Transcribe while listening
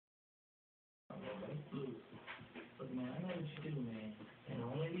Look, man, I know what you do, man. And the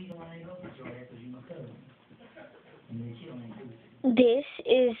only reason why I ain't go to your ass is you my cousin. And then she don't do it. This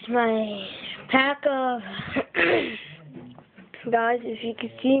is my pack of guys. If you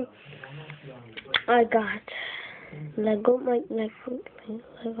can see, I got Lego, my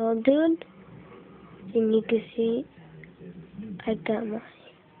Lego dude, and you can see I got my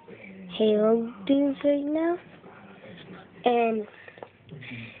Halo dudes right now, and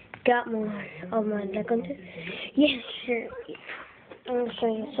got more of my Lego dudes. Yeah, sure. I'm gonna show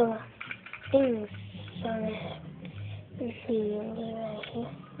you some things. Let's see, right here.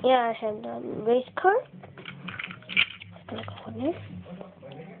 Yeah, I had the race car. It's gonna go in there.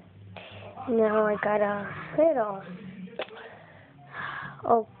 Now I got a little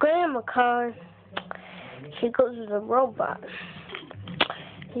grandma car. She goes with a robot.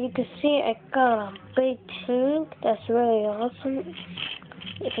 You can see I got a big tank. That's really awesome.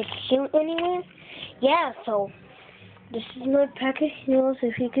 If it shoot anywhere. Yeah, so this is my pack of heels.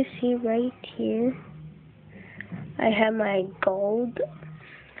 If you can see right here. I have my gold.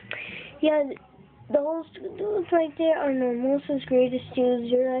 Yeah, those dudes right there are Mimosa's greatest dudes.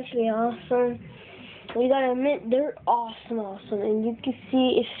 They're actually awesome. We gotta admit, they're awesome. And you can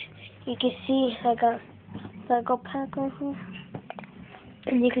see, I got Lego pack right here.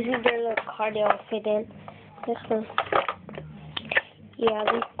 And you can see their little car they all fit in. This one. Yeah,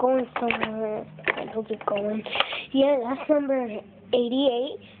 they're going somewhere. I hope they're going. Yeah, that's number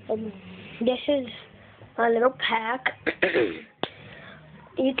 88. And this is a little pack.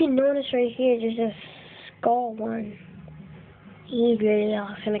 You can notice right here there's a skull one. He's really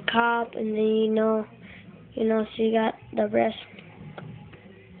awesome. A cop, and then so you got the rest.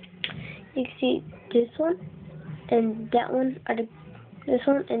 You can see this one and that one this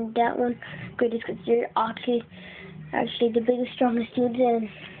one and that one greatest because they're actually the biggest, strongest dudes. And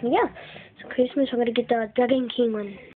yeah, it's Christmas. I'm gonna get the Dragon King one.